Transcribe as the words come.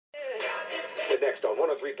next on 103.3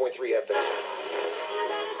 FM. But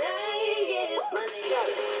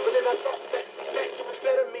then I thought back to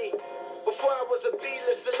better me. Before I was a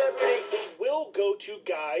B-list celebrity. It will go to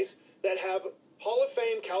guys that have Hall of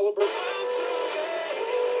Fame caliber.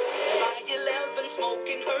 By 11,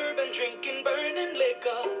 smoking herb and drinking burning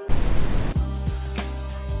liquor.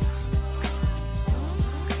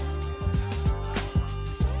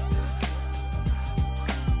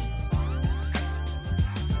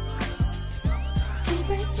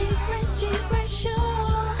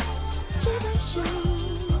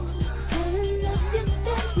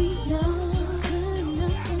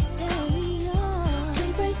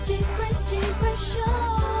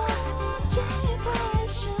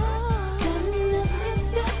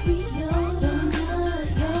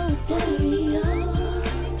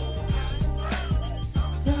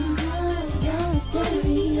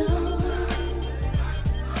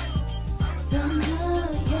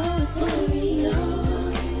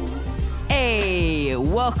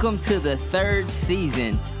 Welcome to the third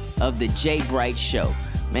season of the Jay Bright Show.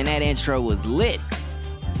 Man, that intro was lit.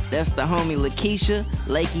 That's the homie Lakeisha,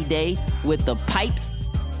 Lakey Day with the pipes.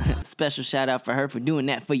 Special shout out for her for doing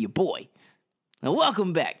that for your boy. Now,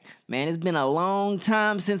 welcome back. Man, it's been a long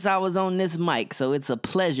time since I was on this mic, so it's a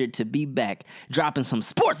pleasure to be back dropping some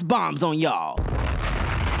sports bombs on y'all.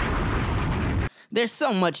 There's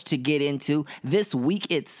so much to get into. This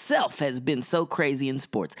week itself has been so crazy in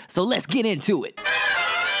sports, so let's get into it.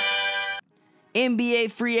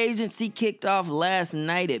 NBA free agency kicked off last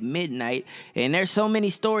night at midnight, and there's so many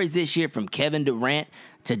stories this year from Kevin Durant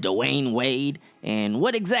to Dwayne Wade, and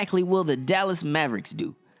what exactly will the Dallas Mavericks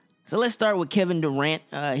do? So let's start with Kevin Durant.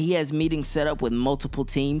 He has meetings set up with multiple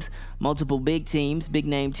teams, multiple big teams, big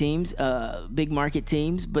name teams, big market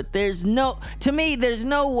teams, but there's no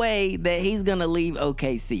way that he's gonna leave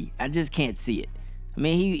OKC. I just can't see it. I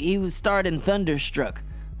mean, he was starring Thunderstruck,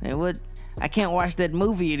 and I can't watch that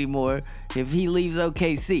movie anymore if he leaves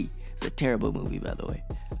OKC. It's a terrible movie, by the way.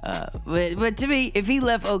 But to me, if he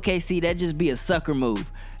left OKC, that'd just be a sucker move.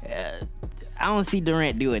 I don't see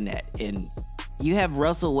Durant doing that. And you have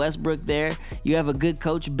Russell Westbrook there. You have a good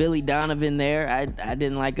coach, Billy Donovan there. I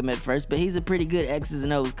didn't like him at first, but he's a pretty good X's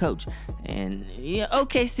and O's coach. And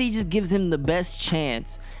OKC just gives him the best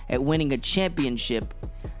chance at winning a championship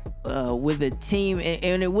with a team,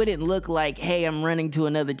 and it wouldn't look like, hey, I'm running to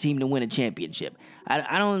another team to win a championship.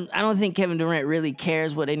 I don't think Kevin Durant really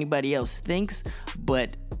cares what anybody else thinks,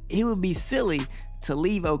 but he would be silly to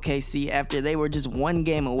leave OKC after they were just one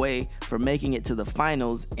game away from making it to the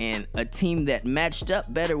finals, and a team that matched up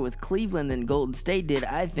better with Cleveland than Golden State did,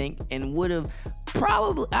 I think, and would have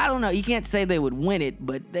probably, I don't know, you can't say they would win it,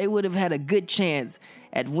 but they would have had a good chance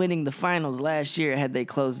at winning the finals last year had they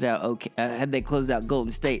closed out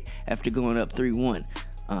Golden State after going up 3-1.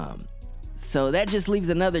 So that just leaves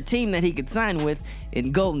another team that he could sign with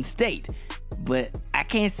in Golden State, but I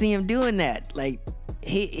can't see him doing that. Like,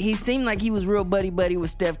 he seemed like he was real buddy-buddy with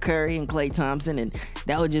Steph Curry and Klay Thompson, and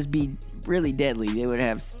that would just be really deadly. They would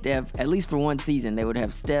have Steph, at least for one season, they would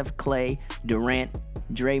have Steph, Klay, Durant,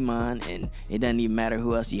 Draymond, and it doesn't even matter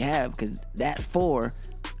who else you have, because that four,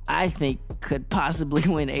 I think, could possibly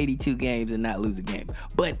win 82 games and not lose a game.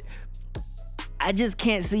 But I just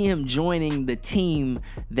can't see him joining the team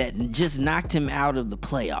that just knocked him out of the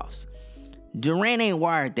playoffs. Durant ain't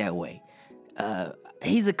wired that way.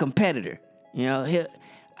 He's a competitor.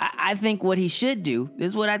 I think what he should do, this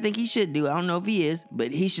is what I think he should do. I don't know if he is,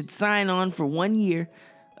 but he should sign on for 1 year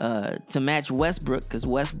to match Westbrook, because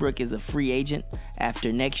Westbrook is a free agent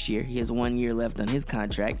after next year. He has 1 year left on his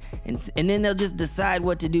contract, and then they'll just decide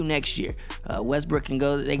what to do next year. Westbrook can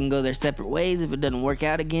go their separate ways. If it doesn't work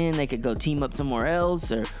out again, they could go team up somewhere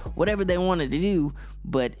else or whatever they wanted to do,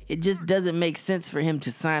 but it just doesn't make sense for him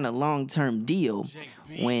to sign a long-term deal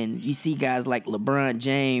when you see guys like LeBron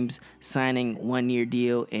James signing 1 year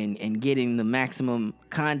deal and getting the maximum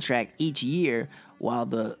contract each year, while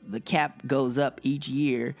the cap goes up each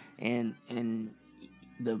year, and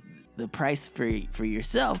the price for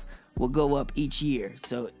yourself will go up each year.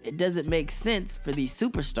 So it doesn't make sense for these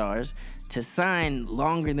superstars to sign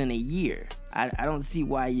longer than a year. I don't see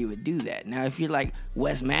why you would do that. Now, if you're like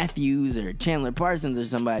Wes Matthews or Chandler Parsons or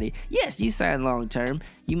somebody, yes, you sign long term.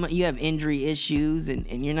 You have injury issues and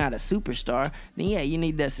you're not a superstar, then yeah, you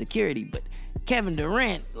need that security. But Kevin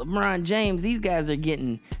Durant, LeBron James, these guys are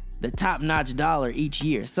getting the top-notch dollar each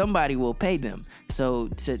year. Somebody will pay them. So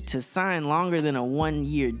to sign longer than a 1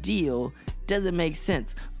 year deal doesn't make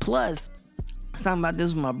sense. Plus, I was talking about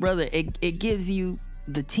this with my brother, it gives you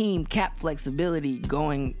the team cap flexibility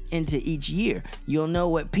going into each year. You'll know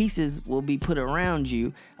what pieces will be put around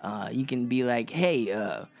you. You can be like,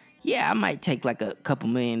 hey, yeah, I might take like a couple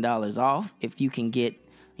 $1 million off if you can get,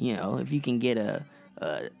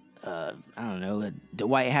 I don't know, a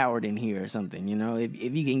Dwight Howard in here or something,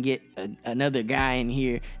 if you can get another guy in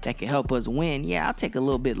here that can help us win, yeah, I'll take a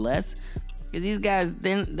little bit less. Because these guys,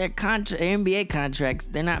 their NBA contracts,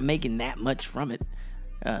 they're not making that much from it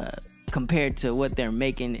compared to what they're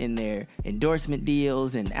making in their endorsement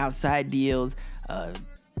deals and outside deals.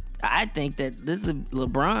 I think that this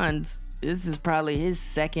is probably his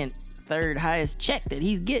third highest check that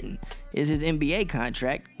he's getting is his NBA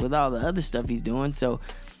contract with all the other stuff he's doing. So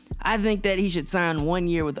I think that he should sign 1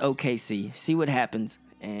 year with OKC, see what happens,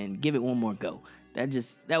 and give it one more go.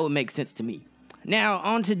 That would make sense to me. Now,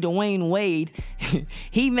 on to Dwayne Wade.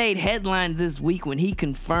 He made headlines this week when he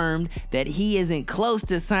confirmed that he isn't close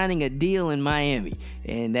to signing a deal in Miami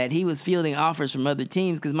and that he was fielding offers from other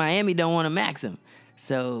teams because Miami don't want to max him.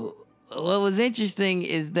 So what was interesting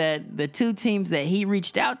is that the two teams that he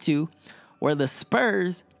reached out to were the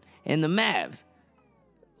Spurs and the Mavs.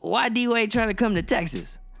 Why D-Wade trying to come to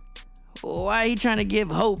Texas? Why are he trying to give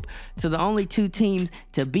hope to the only two teams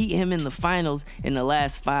to beat him in the finals in the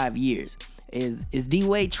last 5 years? Is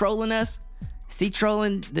D-Wade trolling us? Is he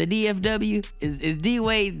trolling the DFW? Is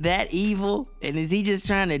D-Wade that evil? And is he just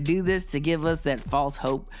trying to do this to give us that false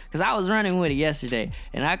hope? Because I was running with it yesterday,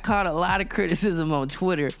 and I caught a lot of criticism on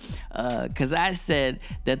Twitter because I said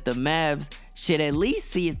that the Mavs should at least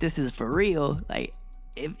see if this is for real. Like,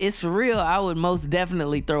 if it's for real, I would most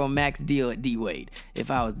definitely throw a max deal at D-Wade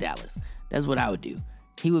if I was Dallas. That's what I would do.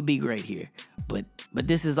 He would be great here. But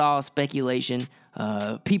this is all speculation.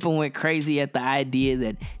 People went crazy at the idea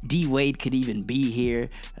that D-Wade could even be here.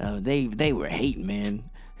 They were hating, man.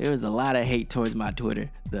 There was a lot of hate towards my Twitter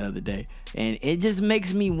the other day. And it just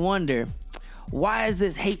makes me wonder, why is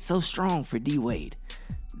this hate so strong for D-Wade?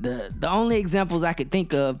 The only examples I could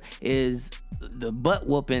think of is the butt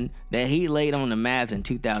whooping that he laid on the Mavs in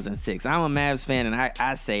 2006. I'm a Mavs fan, and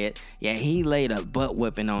I say it. Yeah, he laid a butt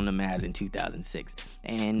whipping on the Mavs in 2006.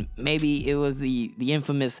 And maybe it was the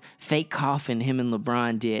infamous fake coughing him and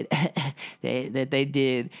LeBron did that they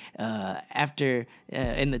did after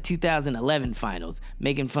in the 2011 finals,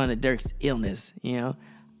 making fun of Dirk's illness. I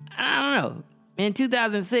don't know. In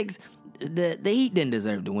 2006, the Heat didn't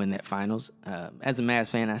deserve to win that finals. As a Mavs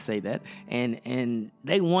fan, I say that, and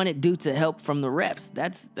they won it due to help from the refs.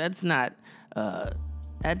 That's not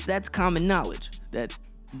that's common knowledge that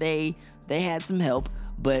they had some help,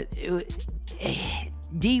 but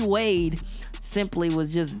D Wade simply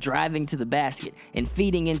was just driving to the basket and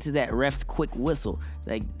feeding into that ref's quick whistle.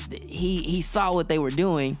 Like he saw what they were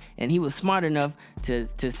doing, and he was smart enough to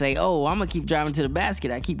say, "Oh, I'm gonna keep driving to the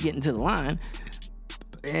basket. I keep getting to the line."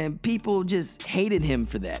 And people just hated him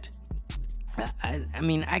for that. I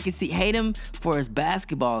mean, I could hate him for his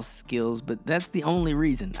basketball skills, but that's the only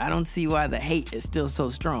reason. I don't see why the hate is still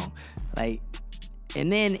so strong.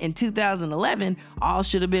 And then in 2011, all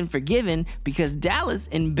should have been forgiven because Dallas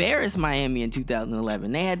embarrassed Miami in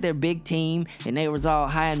 2011. They had their big team, and they was all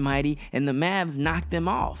high and mighty, and the Mavs knocked them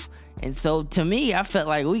off. And so, to me, I felt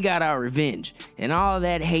like we got our revenge. And all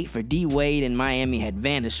that hate for D-Wade and Miami had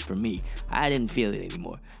vanished from me. I didn't feel it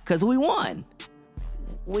anymore. Because we won.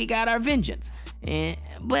 We got our vengeance.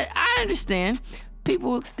 But I understand.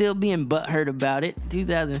 People still being butthurt about it.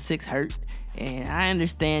 2006 hurt. And I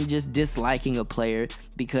understand just disliking a player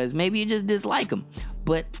because maybe you just dislike him.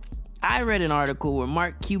 But I read an article where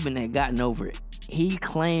Mark Cuban had gotten over it. He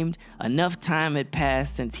claimed enough time had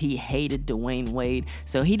passed since he hated Dwayne Wade,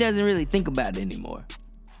 so he doesn't really think about it anymore.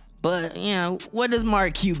 But, what does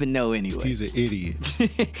Mark Cuban know anyway? He's an idiot.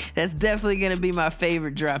 That's definitely going to be my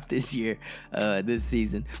favorite drop this year, this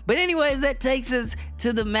season. But anyways, that takes us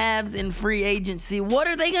to the Mavs in free agency. What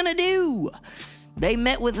are they going to do? They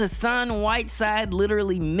met with Hassan Whiteside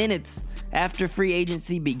literally minutes after free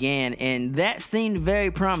agency began, and that seemed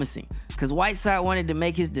very promising because Whiteside wanted to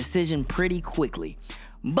make his decision pretty quickly.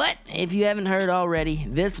 But if you haven't heard already,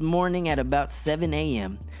 this morning at about 7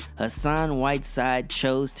 a.m., Hassan Whiteside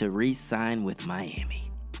chose to re-sign with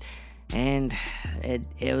Miami. And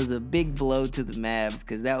it was a big blow to the Mavs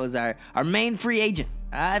because that was our main free agent.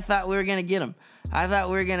 I thought we were going to get him. I thought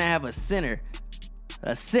we were going to have a center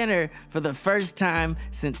for the first time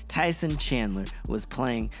since Tyson Chandler was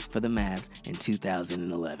playing for the Mavs in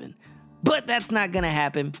 2011. But that's not going to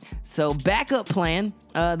happen. So backup plan,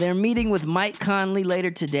 they're meeting with Mike Conley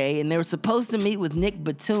later today, and they were supposed to meet with Nick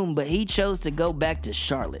Batum, but he chose to go back to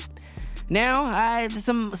Charlotte. Now, I have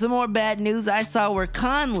some more bad news. I saw where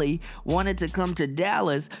Conley wanted to come to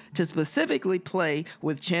Dallas to specifically play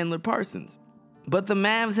with Chandler Parsons. But the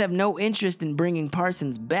Mavs have no interest in bringing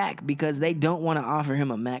Parsons back because they don't want to offer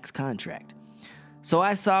him a max contract. So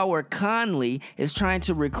I saw where Conley is trying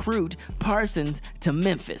to recruit Parsons to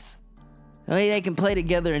Memphis. They can play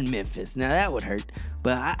together in Memphis. Now that would hurt.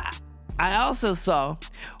 But I also saw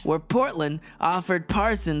where Portland offered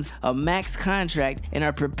Parsons a max contract and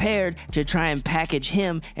are prepared to try and package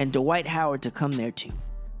him and Dwight Howard to come there too.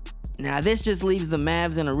 Now this just leaves the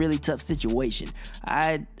Mavs in a really tough situation.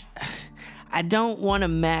 I don't want to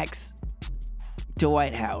max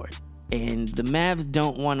Dwight Howard. And the Mavs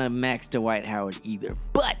don't want to max Dwight Howard either.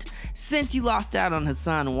 But since you lost out on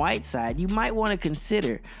Hassan Whiteside, you might want to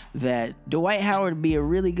consider that Dwight Howard would be a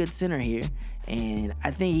really good center here. And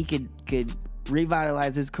I think he could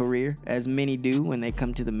revitalize his career, as many do when they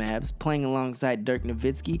come to the Mavs. Playing alongside Dirk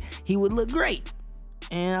Nowitzki, he would look great.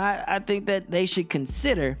 And I think that they should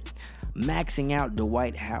consider maxing out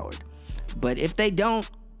Dwight Howard. But if they don't,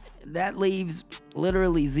 that leaves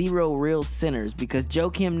literally zero real centers because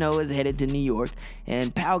Joakim Noah is headed to New York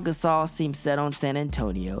and Pau Gasol seems set on San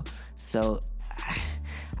Antonio. So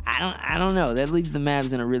I don't know. That leaves the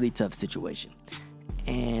Mavs in a really tough situation.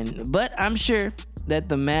 But I'm sure that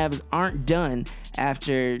the Mavs aren't done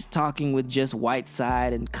after talking with just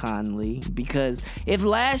Whiteside and Conley, because if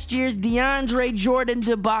last year's DeAndre Jordan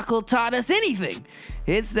debacle taught us anything,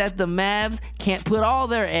 it's that the Mavs can't put all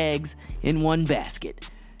their eggs in one basket.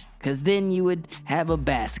 Because then you would have a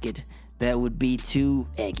basket that would be too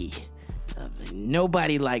eggy.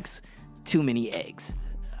 Nobody likes too many eggs.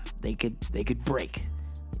 They could break.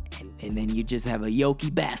 And then you just have a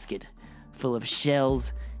yolky basket full of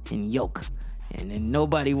shells and yolk. And then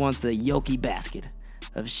nobody wants a yolky basket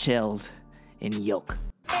of shells and yolk.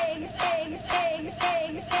 Eggs, eggs, eggs,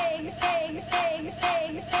 eggs, eggs, eggs, eggs,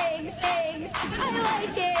 eggs, eggs, eggs. I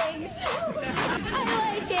like eggs.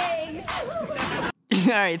 I like eggs.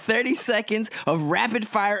 All right, 30 seconds of rapid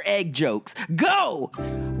fire egg jokes. Go!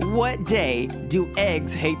 What day do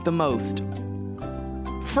eggs hate the most?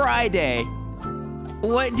 Friday.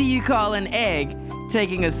 What do you call an egg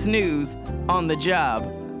taking a snooze on the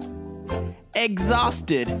job?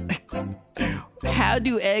 Exhausted. How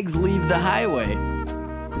do eggs leave the highway?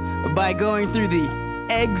 By going through the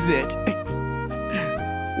exit.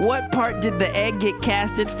 What part did the egg get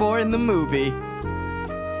casted for in the movie?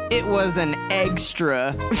 It was an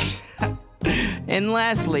extra. And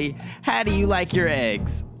lastly, how do you like your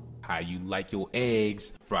eggs? How you like your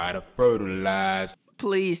eggs? Fried or fertilized?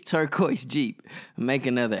 Please, Turquoise Jeep, make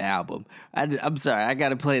another album. I'm sorry, I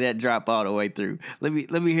gotta play that drop all the way through. Let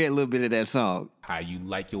me hear a little bit of that song. How you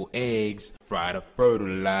like your eggs? Fried or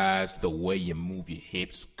fertilized? The way you move your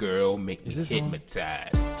hips, girl, make me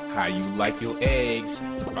hypnotized. How you like your eggs?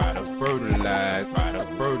 Fried or fertilized? Fried or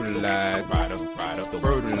fertilized? Fried or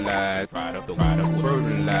fertilized? Fried or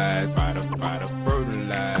fertilized? Fried or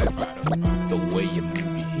fertilized? The way you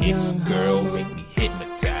move your hips, girl, make me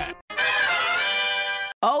hypnotized.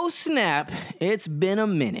 Oh snap, it's been a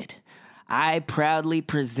minute. I proudly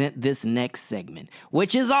present this next segment,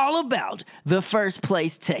 which is all about the first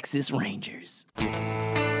place Texas Rangers. In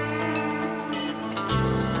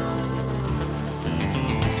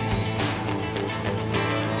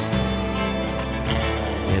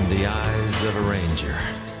the eyes of a ranger,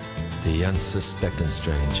 the unsuspecting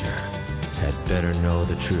stranger had better know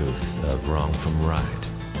the truth of wrong from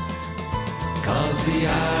right. 'Cause the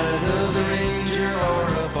eyes of the ranger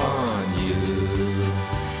are upon you.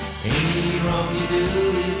 Any wrong you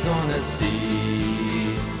do, he's gonna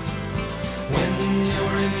see. When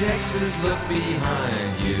you're in Texas, look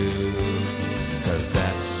behind you. 'Cause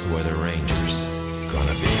that's where the ranger's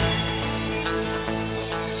gonna be.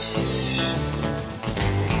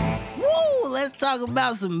 Let's talk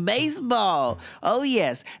about some baseball. Oh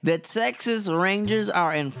yes, the Texas Rangers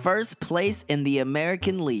are in first place in the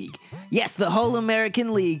American League. Yes, the whole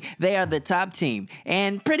American League. They are the top team,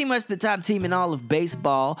 and pretty much the top team in all of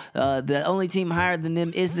baseball. The only team higher than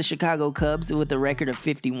them is the Chicago Cubs with a record of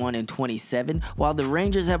 51-27, while the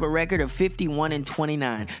Rangers have a record of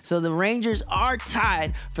 51-29. So the Rangers are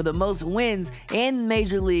tied for the most wins in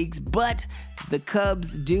major leagues, but the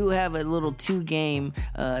Cubs do have a little two-game,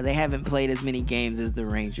 they haven't played as many games as the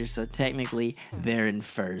Rangers, so technically they're in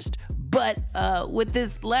first. But with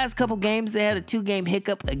this last couple games, they had a two-game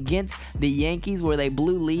hiccup against the Yankees where they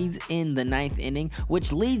blew leads in the ninth inning,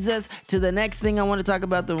 which leads us to the next thing I want to talk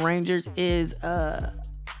about the Rangers is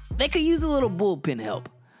they could use a little bullpen help.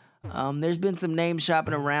 There's been some names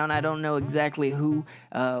shopping around. I don't know exactly who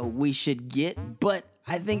we should get, but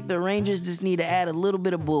I think the Rangers just need to add a little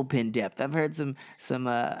bit of bullpen depth. I've heard some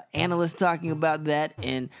analysts talking about that,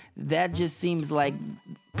 and that just seems like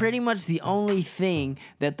pretty much the only thing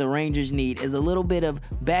that the Rangers need is a little bit of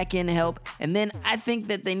back end help, and then I think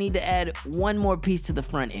that they need to add one more piece to the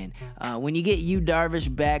front end. When you get Yu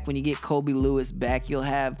Darvish back, when you get Colby Lewis back, you'll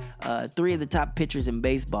have three of the top pitchers in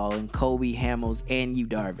baseball in Colby, Hamels, and Yu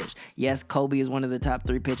Darvish. Yes, Colby is one of the top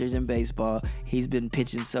 3 pitchers in baseball. He's been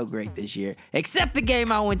pitching so great this year, except the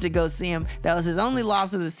game I went to go see him. That was his only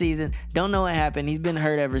loss of the season. Don't know what happened. He's been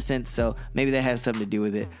hurt ever since, so maybe that has something to do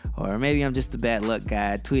with it, or maybe I'm just a bad luck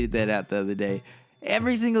guy. I tweeted that out the other day.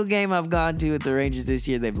 Every single game I've gone to with the Rangers this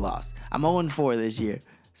year, they've lost. I'm 0-4 this year.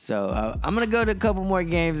 So I'm going to go to a couple more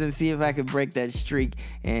games and see if I can break that streak.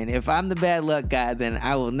 And if I'm the bad luck guy, then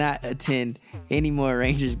I will not attend any more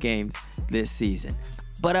Rangers games this season.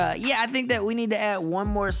 But I think that we need to add one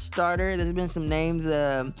more starter. There's been some names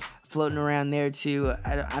floating around there too.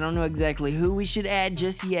 I don't know exactly who we should add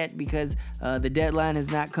just yet because the deadline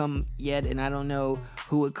has not come yet, and I don't know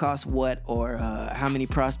who would cost what or how many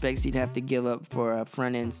prospects you'd have to give up for a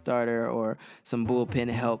front-end starter or some bullpen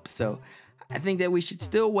help. So I think that we should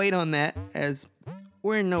still wait on that as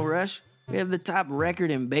we're in no rush. We have the top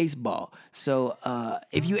record in baseball. So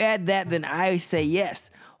if you add that, then I say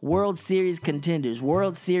yes. World Series contenders,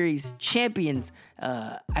 World Series champions.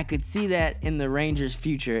 I could see that in the Rangers'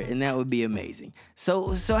 future, and that would be amazing. So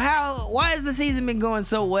why has the season been going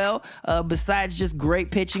so well? Besides just great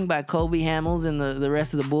pitching by Colby Hamels and the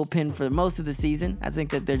rest of the bullpen for most of the season. I think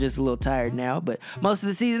that they're just a little tired now, but most of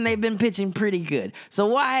the season they've been pitching pretty good. So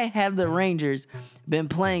why have the Rangers been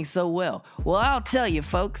playing so well? Well, I'll tell you,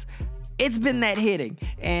 folks. It's been that hitting,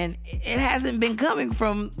 and it hasn't been coming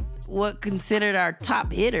from what considered our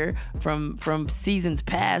top hitter from seasons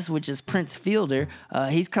past, which is Prince Fielder.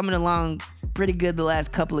 He's coming along pretty good the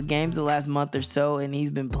last couple of games, the last month or so, and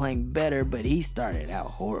he's been playing better, but he started out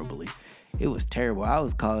horribly. It was terrible. I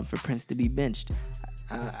was calling for Prince to be benched.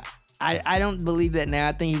 I don't believe that now.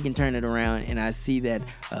 I think he can turn it around, and I see that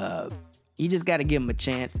you just got to give him a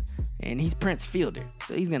chance, and he's Prince Fielder,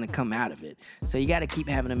 so he's going to come out of it. So you got to keep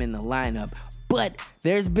having him in the lineup. But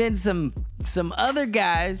there's been some other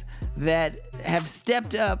guys that have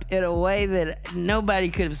stepped up in a way that nobody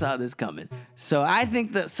could have saw this coming. So I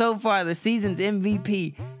think that so far the season's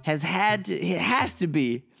MVP has to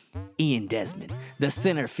be Ian Desmond, the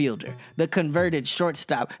center fielder, the converted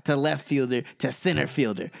shortstop to left fielder to center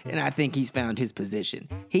fielder, and I think he's found his position.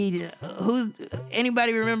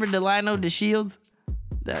 Anybody remember Delino DeShields?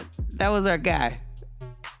 That was our guy.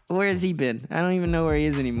 Where has he been? I don't even know where he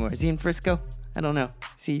is anymore. Is he in Frisco? I don't know.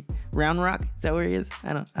 Is he Round Rock? Is that where he is?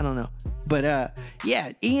 I don't know. But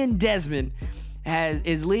Ian Desmond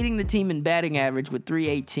is leading the team in batting average with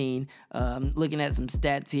 .318. Looking at some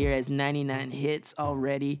stats here, has 99 hits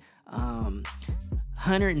already.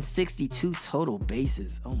 162 total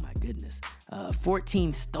bases. Oh my goodness.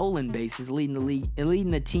 14 stolen bases,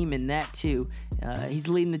 leading the team in that too. He's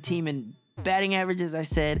leading the team in batting average, as I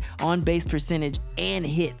said, on base percentage, and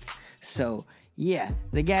hits. So yeah,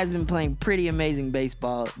 the guy's been playing pretty amazing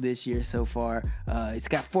baseball this year so far. He's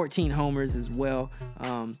got 14 homers as well.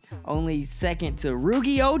 Only second to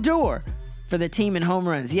Rugi Odor for the team in home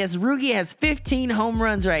runs. Yes, Rugi has 15 home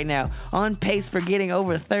runs right now, on pace for getting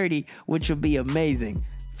over 30, which would be amazing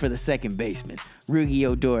for the second baseman, Rugi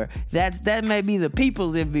Odor. That may be the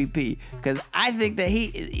people's MVP, because I think that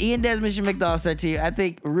Ian Desmond should make the All-Star team. I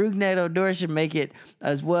think Rugi Odor should make it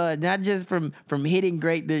as well, not just from hitting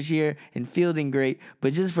great this year and fielding great,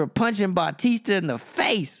 but just for punching Bautista in the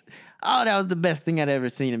face. Oh, that was the best thing I'd ever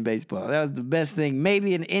seen in baseball. That was the best thing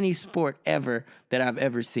maybe in any sport ever that I've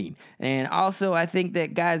ever seen. And also, I think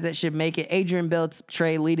that guys that should make it, Adrian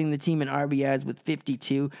Beltre leading the team in RBIs with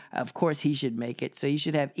 52. Of course, he should make it. So you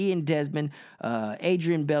should have Ian Desmond,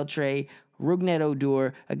 Adrian Beltre, Rougned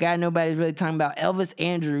Odor, a guy nobody's really talking about, Elvis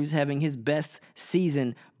Andrus having his best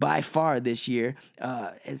season by far this year.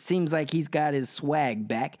 It seems like he's got his swag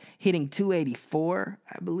back, hitting .284,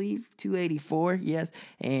 I believe, .284, yes,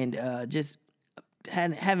 and just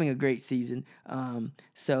having a great season.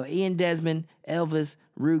 So Ian Desmond, Elvis,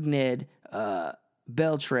 Rougned,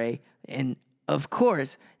 Beltre, and of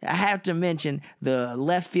course, I have to mention the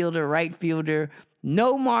left fielder, right fielder,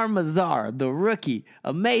 Nomar Mazar, the rookie.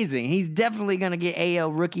 Amazing. He's definitely going to get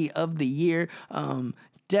AL Rookie of the Year.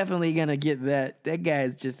 Definitely going to get that. That guy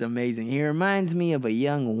is just amazing. He reminds me of a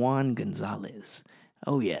young Juan Gonzalez.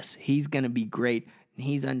 Oh, yes. He's going to be great.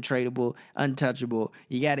 He's untradeable, untouchable.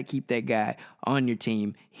 You got to keep that guy on your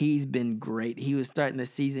team. He's been great. He was starting the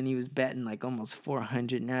season. He was batting like almost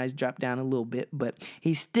 400. Now he's dropped down a little bit, but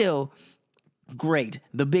he's still great.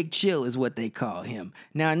 The Big Chill is what they call him.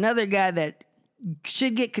 Now, another guy that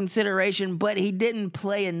should get consideration, but he didn't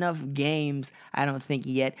play enough games, I don't think,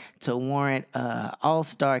 yet to warrant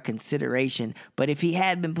all-star consideration. But if he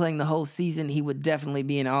had been playing the whole season, he would definitely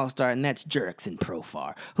be an all-star, and that's Jurickson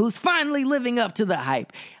Profar, who's finally living up to the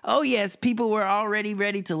hype. Oh yes, people were already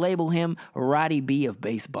ready to label him Roddy B of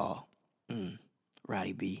baseball.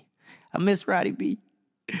 Roddy B. I miss Roddy B.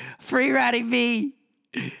 Free Roddy B.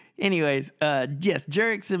 Anyways, yes,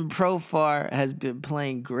 Jurickson Profar has been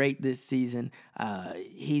playing great this season.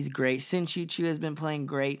 He's great. Sin Chu has been playing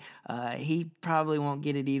great. He probably won't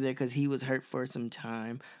get it either because he was hurt for some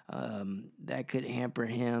time. That could hamper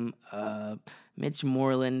him. Mitch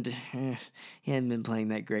Moreland, he hasn't been playing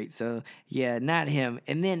that great. So, yeah, not him.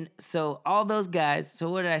 And then, so all those guys, so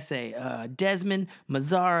what did I say? Desmond,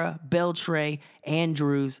 Mazzara, Beltre,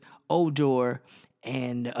 Andrews, Odor.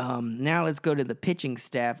 And now let's go to the pitching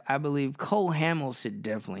staff. I believe Cole Hamels should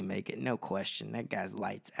definitely make it. No question. That guy's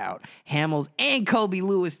lights out. Hamels and Kobe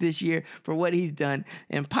Lewis this year for what he's done.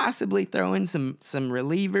 And possibly throw in some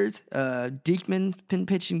relievers. Diekman's been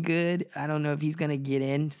pitching good. I don't know if he's going to get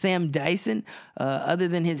in. Sam Dyson, other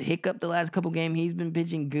than his hiccup the last couple games, he's been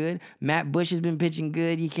pitching good. Matt Bush has been pitching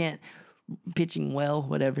good. Pitching well,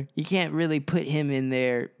 whatever. You can't really put him in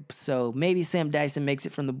there. So maybe Sam Dyson makes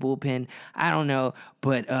it from the bullpen. I don't know.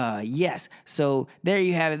 But yes. So there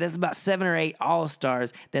you have it. That's about 7 or 8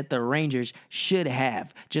 all-stars that the Rangers should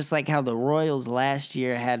have. Just like how the Royals last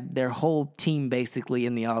year had their whole team basically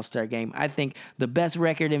in the all-star game. I think the best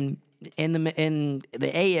record in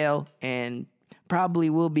the AL and probably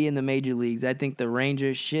will be in the major leagues. I think the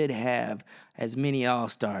Rangers should have as many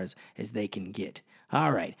all-stars as they can get.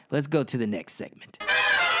 All right, let's go to the next segment.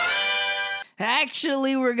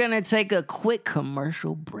 Actually, we're going to take a quick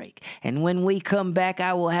commercial break. And when we come back,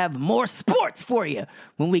 I will have more sports for you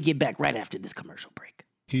when we get back right after this commercial break.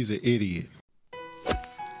 He's an idiot.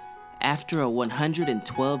 After a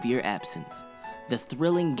 112-year absence, the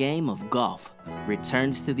thrilling game of golf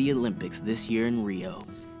returns to the Olympics this year in Rio.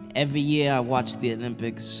 Every year I watch the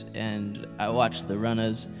Olympics, and I watch the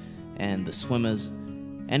runners and the swimmers,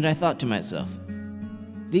 and I thought to myself,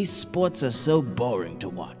 these sports are so boring to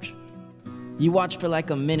watch. You watch for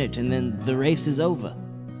like a minute and then the race is over.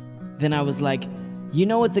 Then I was like, you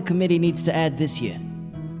know what the committee needs to add this year?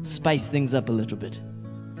 Spice things up a little bit.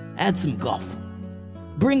 Add some golf.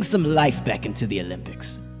 Bring some life back into the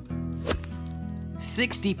Olympics.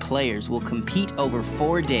 60 players will compete over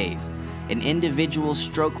 4 days, an individual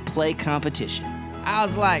stroke play competition. I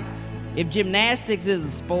was like, if gymnastics is a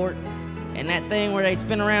sport, and that thing where they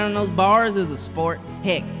spin around in those bars is a sport,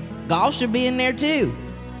 heck, golf should be in there too.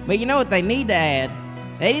 But you know what they need to add?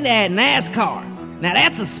 They need to add NASCAR. Now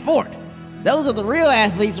that's a sport. Those are the real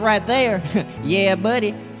athletes right there. Yeah,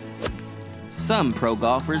 buddy. Some pro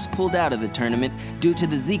golfers pulled out of the tournament due to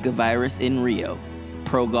the Zika virus in Rio.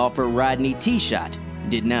 Pro golfer Rodney T-Shot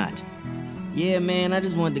did not. Yeah, man, I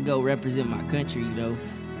just wanted to go represent my country, you know.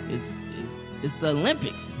 It's the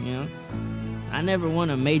Olympics, you know. I never won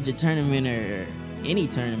a major tournament or any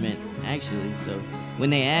tournament, actually. So when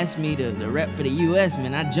they asked me to rep for the U.S.,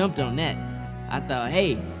 man, I jumped on that. I thought,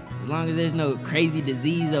 hey, as long as there's no crazy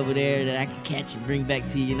disease over there that I can catch and bring back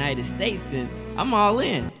to the United States, then I'm all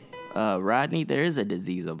in. Rodney, there is a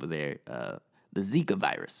disease over there, the Zika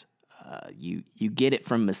virus. You get it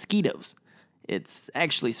from mosquitoes. It's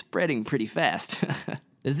actually spreading pretty fast.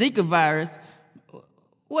 The Zika virus?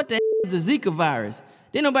 What the hell is the Zika virus?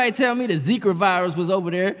 Didn't nobody tell me the Zika virus was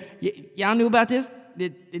over there. Y'all knew about this?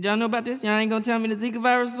 Did y'all know about this? Y'all ain't gonna tell me the Zika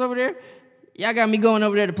virus is over there? Y'all got me going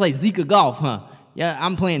over there to play Zika golf, huh? Yeah,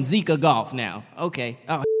 I'm playing Zika golf now. Okay.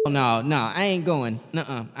 Oh, no, I ain't going.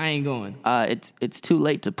 I ain't going. It's too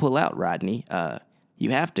late to pull out, Rodney.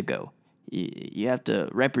 You have to go. You have to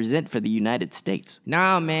represent for the United States.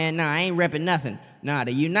 Nah, man, I ain't repping nothing. Nah,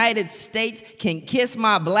 the United States can kiss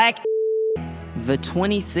my black. The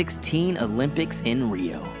 2016 Olympics in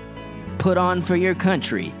Rio. Put on for your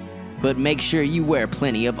country, but make sure you wear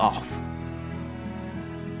plenty of off.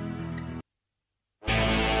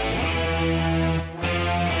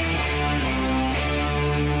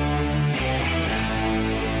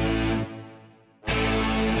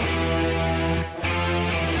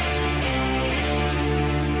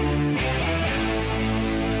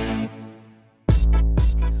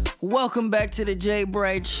 Welcome back to the Jay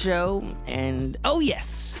Bright Show, and oh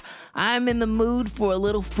yes, I'm in the mood for a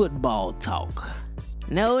little football talk.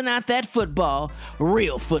 No, not that football,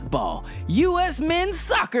 real football. US men's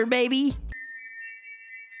soccer, baby!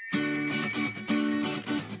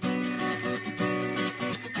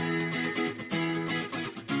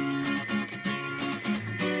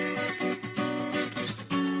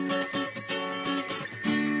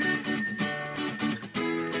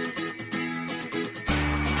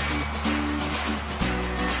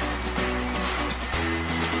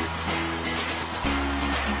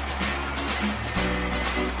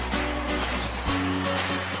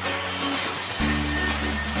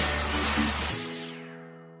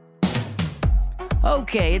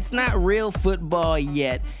 Okay, it's not real football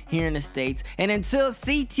yet here in the States, and until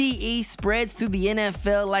CTE spreads to the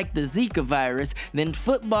NFL like the Zika virus, then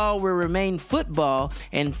football will remain football,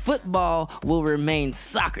 and football will remain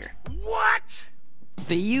soccer. What?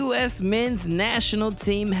 The U.S. men's national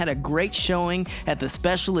team had a great showing at the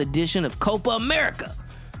special edition of Copa America.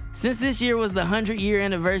 Since this year was the 100-year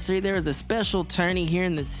anniversary, there was a special tourney here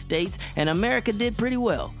in the States, and America did pretty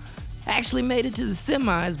well. Actually made it to the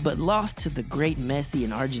semis, but lost to the great Messi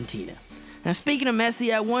in Argentina. Now, speaking of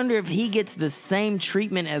Messi, I wonder if he gets the same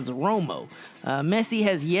treatment as Romo. Messi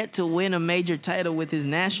has yet to win a major title with his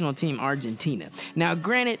national team, Argentina. Now,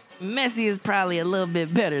 granted, Messi is probably a little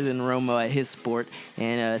bit better than Romo at his sport,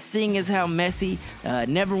 and seeing as how Messi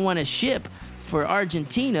never won a ship for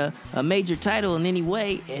Argentina, a major title in any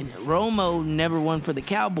way, and Romo never won for the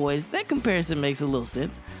Cowboys, that comparison makes a little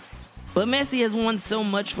sense. But Messi has won so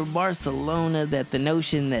much for Barcelona that the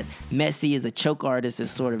notion that Messi is a choke artist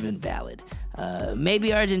is sort of invalid.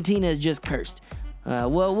 Maybe Argentina is just cursed.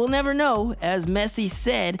 Well, we'll never know, as Messi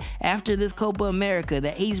said after this Copa America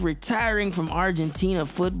that he's retiring from Argentina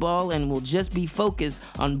football and will just be focused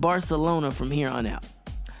on Barcelona from here on out.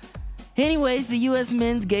 Anyways, the U.S.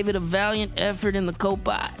 men's gave it a valiant effort in the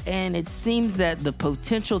Copa, and it seems that the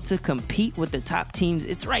potential to compete with the top teams,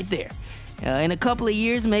 it's right there. In a couple of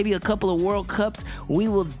years, maybe a couple of World Cups, we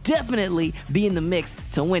will definitely be in the mix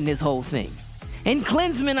to win this whole thing. And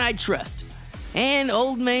Klinsmann, I trust. And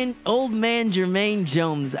old man Jermaine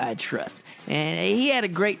Jones, I trust. And he had a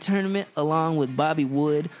great tournament along with Bobby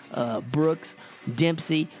Wood, Brooks,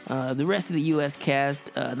 Dempsey, the rest of the U.S. cast.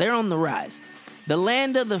 They're on the rise. The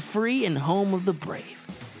land of the free and home of the brave.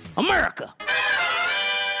 America!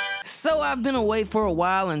 So I've been away for a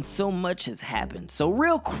while and so much has happened. So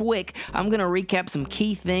real quick, I'm going to recap some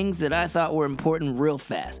key things that I thought were important real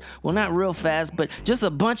fast. Well, not real fast, but just a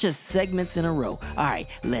bunch of segments in a row. All right,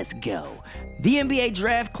 let's go. The NBA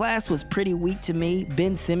draft class was pretty weak to me.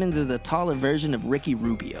 Ben Simmons is a taller version of Ricky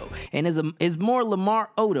Rubio and is more Lamar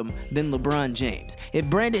Odom than LeBron James. If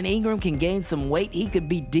Brandon Ingram can gain some weight, he could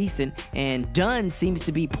be decent, and Dunn seems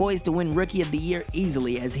to be poised to win Rookie of the Year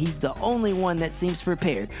easily, as he's the only one that seems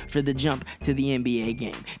prepared for the jump to the NBA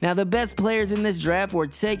game. Now, the best players in this draft were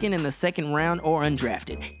taken in the second round or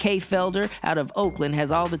undrafted. Kay Felder out of Oakland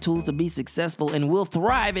has all the tools to be successful and will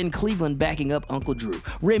thrive in Cleveland, backing up Uncle Drew.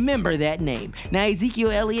 Remember that name. Now,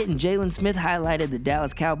 Ezekiel Elliott and Jalen Smith highlighted the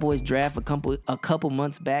Dallas Cowboys draft a couple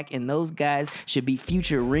months back, and those guys should be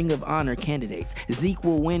future Ring of Honor candidates. Zeke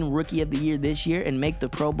will win Rookie of the Year this year and make the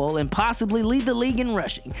Pro Bowl and possibly lead the league in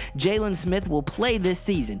rushing. Jalen Smith will play this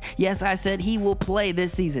season. Yes, I said he will play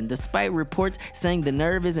this season. Despite reports saying the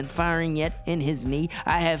nerve isn't firing yet in his knee,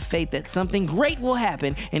 I have faith that something great will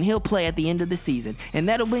happen and he'll play at the end of the season. And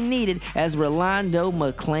that'll be needed, as Rolando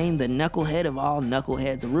McClain, the knucklehead of all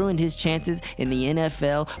knuckleheads, ruined his chances in the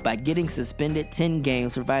NFL by getting suspended 10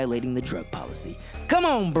 games for violating the drug policy. Come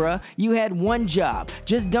on, bruh. You had one job.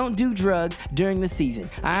 Just don't do drugs during the season.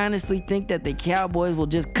 I honestly think that the Cowboys will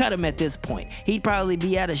just cut him at this point. He'd probably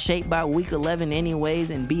be out of shape by week 11 anyways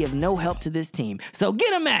and be of no help to this team. So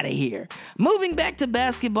get him out of here. Moving back to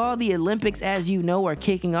basketball, the Olympics, as you know, are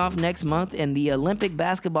kicking off next month, and the Olympic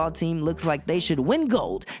basketball team looks like they should win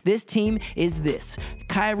gold. This team is this: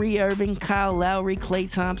 Kyrie Irving, Kyle Lowry,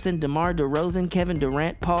 Klay Thompson, DeMar DeRozan, Kevin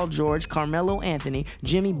Durant, Paul George, Carmelo Anthony,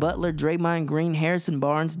 Jimmy Butler, Draymond Green, Harrison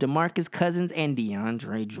Barnes, DeMarcus Cousins, and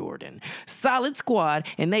DeAndre Jordan. Solid squad,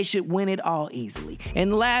 and they should win it all easily.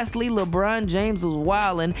 And lastly, LeBron James was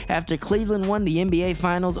wildin' after Cleveland won the NBA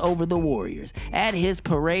Finals over the Warriors. At his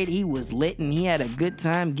parade, he was lit and he had a good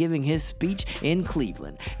time giving his speech in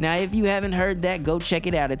Cleveland. Now, if you haven't heard that, go check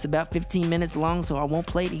it out. It's about 15 minutes long, so I won't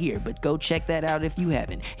play it here, but go check that out if you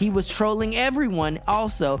haven't. He was trolling everyone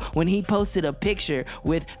also when he posted a picture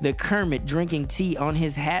with the Kermit drinking tea on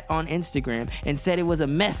his hat on Instagram and said it was a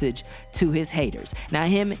message to his haters. Now,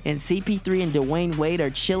 him and CP3 and Dwayne Wade are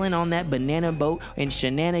chilling on that banana boat and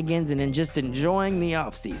shenanigans and just enjoying the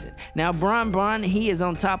offseason. Now, Bron, he is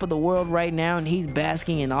on top of the world right now and he's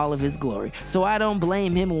basking in all of his glory. So I don't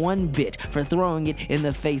blame him one bit for throwing it in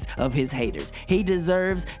the face of his haters. He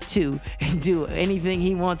deserves to do anything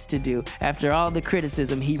he wants to do after all the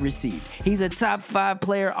criticism he received. He's a top 5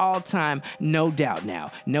 player all time, no doubt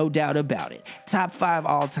now. No doubt about it. Top 5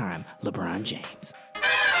 all time, LeBron James.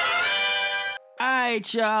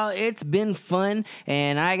 Alright, y'all, it's been fun,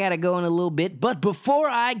 and I gotta go in a little bit, but before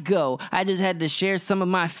I go, I just had to share some of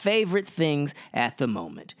my favorite things at the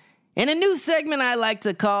moment. In a new segment I like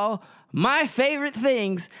to call My Favorite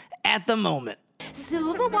Things at the Moment.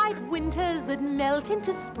 Silver white winters that melt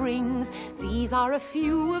into springs, these are a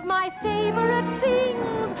few of my favorite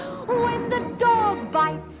things. When the dog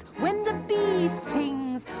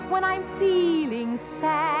when I'm feeling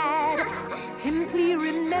sad. I simply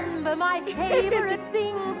remember my favorite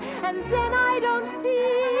things, and then I don't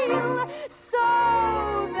feel so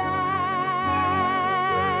bad.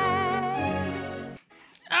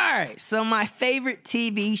 All right, so my favorite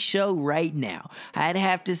TV show right now, I'd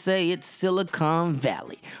have to say it's Silicon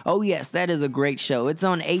Valley. Oh yes, that is a great show. It's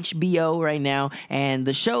on HBO right now, and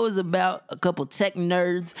the show is about a couple tech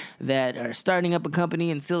nerds that are starting up a company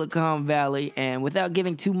in Silicon Valley, and without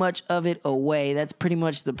giving too much of it away, that's pretty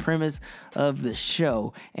much the premise of the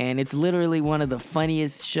show, and it's literally one of the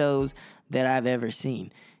funniest shows that I've ever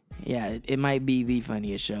seen. Yeah, it might be the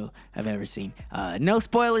funniest show I've ever seen. No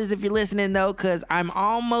spoilers if you're listening, though, because I'm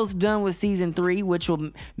almost done with season 3, which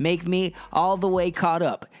will make me all the way caught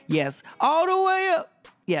up. Yes, all the way up.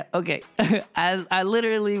 Yeah, okay. I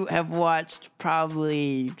literally have watched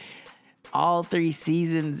probably all 3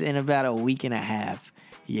 seasons in about a week and a half.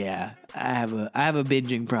 Yeah, I have a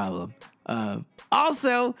binging problem.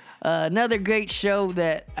 Also, another great show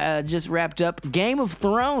that just wrapped up, Game of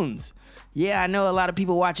Thrones. Yeah, I know a lot of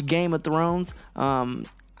people watch Game of Thrones.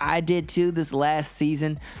 I did too this last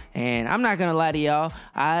season, and I'm not gonna lie to y'all,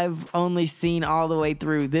 I've only seen all the way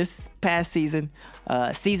through this past season,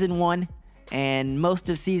 season 1, and most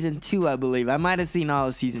of season 2, I believe. I might have seen all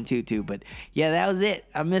of season 2 too, but yeah, that was it.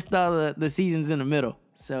 I missed all the seasons in the middle.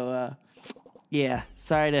 So, yeah,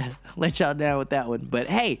 sorry to let y'all down with that one. But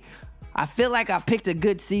hey, I feel like I picked a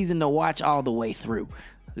good season to watch all the way through.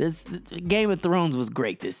 This Game of Thrones was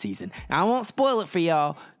great this season. Now, I won't spoil it for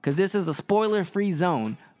y'all, because this is a spoiler-free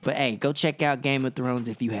zone. But hey, go check out Game of Thrones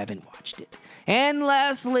if you haven't watched it. And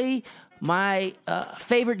lastly, my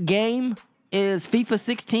favorite game is FIFA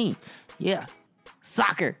 16. Yeah,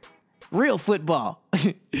 soccer, real football.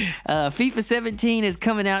 FIFA 17 is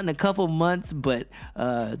coming out in a couple months, but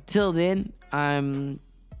till then, I'm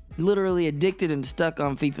literally addicted and stuck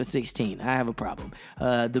on FIFA 16. I have a problem.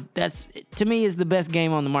 That's to me is the best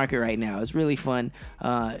game on the market right now. It's really fun.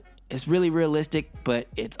 It's really realistic, but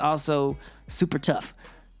it's also super tough.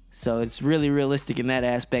 So it's really realistic in that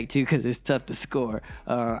aspect too, because it's tough to score.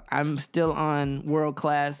 I'm still on world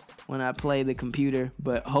class when I play the computer,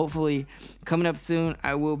 but hopefully coming up soon,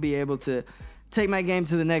 I will be able to take my game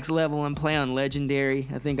to the next level and play on legendary.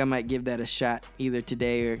 I think I might give that a shot either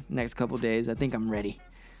today or next couple days. I think I'm ready.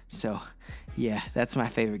 So, yeah, that's my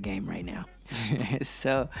favorite game right now.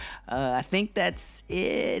 So, I think that's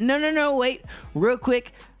it. No, wait. Real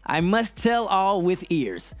quick, I must tell all with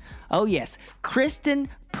ears. Oh, yes. Kristen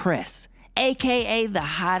Press, a.k.a. the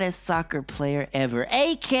hottest soccer player ever,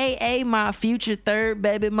 a.k.a. my future third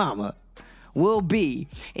baby mama, will be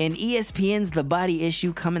in ESPN's The Body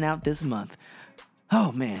Issue coming out this month.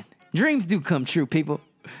 Oh, man. Dreams do come true, people.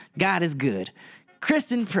 God is good.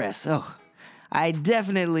 Kristen Press, I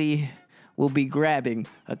definitely will be grabbing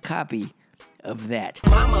a copy of that.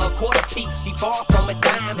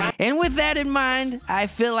 And with that in mind, I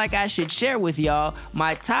feel like I should share with y'all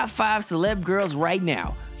my top 5 celeb girls right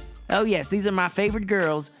now. Oh yes, these are my favorite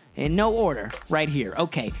girls in no order right here.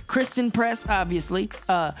 Okay, Kristen Press, obviously.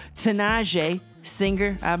 Tanaje,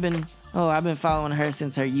 singer. I've been following her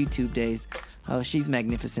since her YouTube days. Oh, she's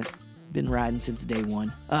magnificent. Been riding since day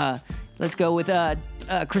one. Let's go with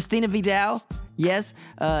Christina Vidal. Yes,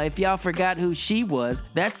 if y'all forgot who she was,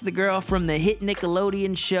 that's the girl from the hit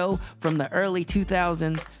Nickelodeon show from the early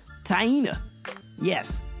 2000s, Taina.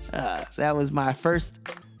 Yes, that was my first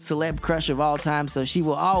celeb crush of all time, so she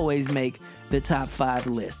will always make the top 5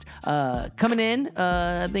 list. Coming in,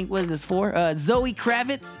 I think, what is this for? Zoe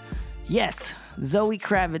Kravitz. Yes, Zoe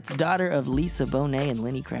Kravitz, daughter of Lisa Bonet and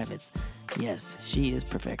Lenny Kravitz. Yes, she is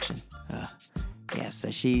perfection. Yeah,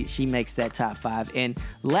 so she makes that top 5. And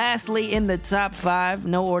lastly, in the top 5,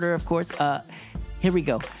 no order, of course, here we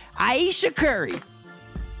go. Aisha Curry.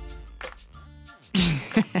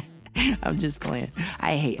 I'm just playing.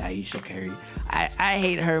 I hate Aisha Curry. I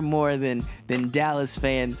hate her more than Dallas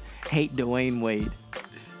fans hate Dwayne Wade.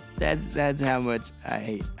 That's how much I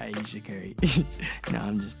hate Aisha Curry. No,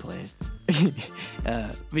 I'm just playing.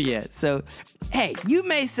 But yeah, so, hey, you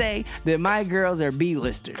may say that my girls are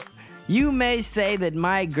B-listers. You may say that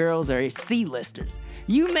my girls are C-listers.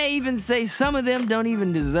 You may even say some of them don't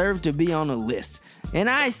even deserve to be on a list. And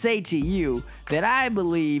I say to you that I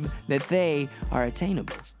believe that they are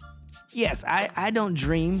attainable. Yes, I don't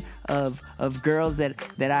dream of girls that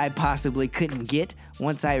I possibly couldn't get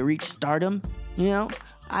once I reach stardom. You know,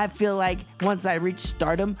 I feel like once I reach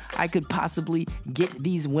stardom, I could possibly get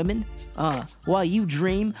these women. While you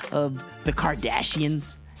dream of the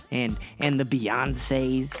Kardashians and the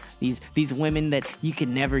Beyoncés, these women that you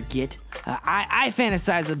can never get. I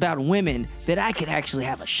fantasize about women that I could actually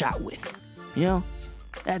have a shot with. You know,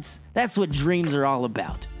 That's what dreams are all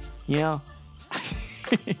about, you know?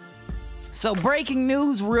 So breaking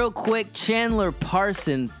news real quick, Chandler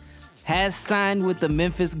Parsons has signed with the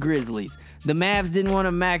Memphis Grizzlies. The Mavs didn't want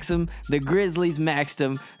to max him, the Grizzlies maxed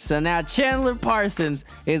him, so now Chandler Parsons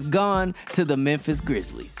is gone to the Memphis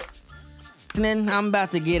Grizzlies. I'm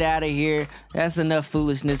about to get out of here. That's enough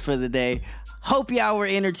foolishness for the day. Hope y'all were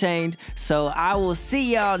entertained, so I will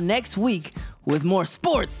see y'all next week with more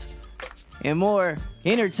sports and more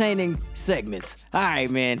entertaining segments. All right,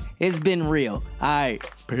 man, it's been real. All right,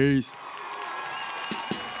 peace.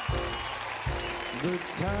 The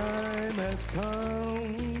time has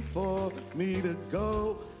come for me to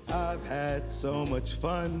go. I've had so much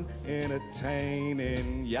fun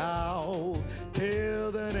entertaining y'all.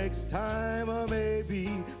 Till the next time or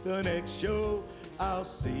maybe the next show, I'll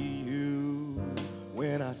see you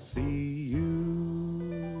when I see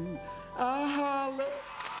you. I'll holler.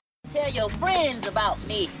 Tell your friends about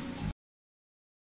me.